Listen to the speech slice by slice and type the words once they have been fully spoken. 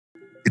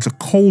It's a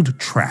cold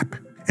trap.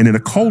 And in a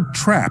cold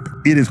trap,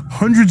 it is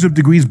hundreds of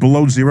degrees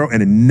below zero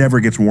and it never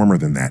gets warmer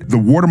than that. The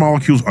water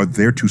molecules are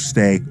there to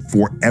stay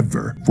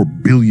forever, for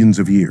billions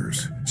of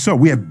years. So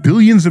we have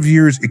billions of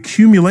years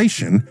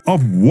accumulation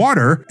of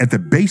water at the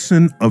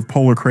basin of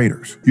polar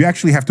craters. You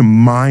actually have to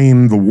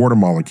mine the water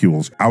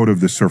molecules out of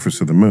the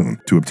surface of the moon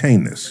to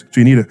obtain this.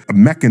 So you need a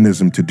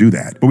mechanism to do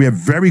that. But we have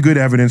very good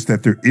evidence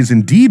that there is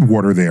indeed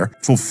water there,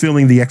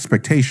 fulfilling the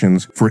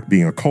expectations for it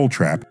being a cold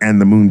trap and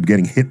the moon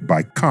getting hit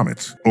by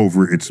comets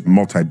over its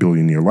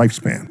multi-billion-year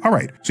lifespan. All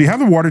right, so you have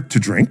the water to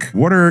drink.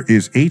 Water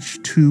is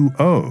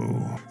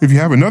H2O. If you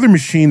have another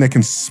machine that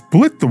can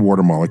split the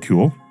water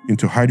molecule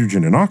into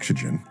hydrogen and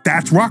oxygen,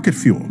 that's rocket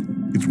fuel.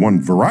 It's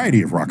one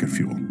variety of rocket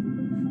fuel.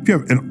 If you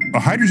have a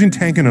hydrogen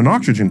tank and an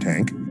oxygen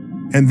tank,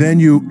 and then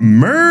you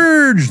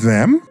merge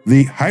them,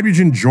 the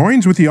hydrogen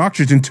joins with the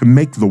oxygen to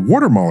make the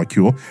water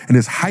molecule and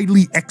is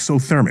highly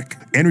exothermic.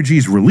 Energy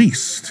is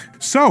released.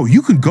 So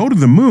you can go to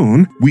the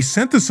moon, we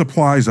sent the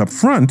supplies up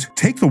front,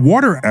 take the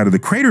water out of the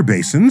crater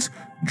basins,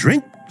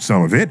 drink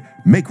some of it,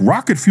 make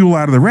rocket fuel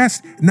out of the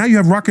rest, and now you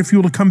have rocket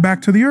fuel to come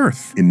back to the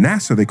Earth. In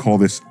NASA, they call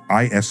this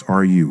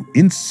ISRU,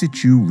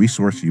 In-Situ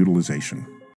Resource Utilization.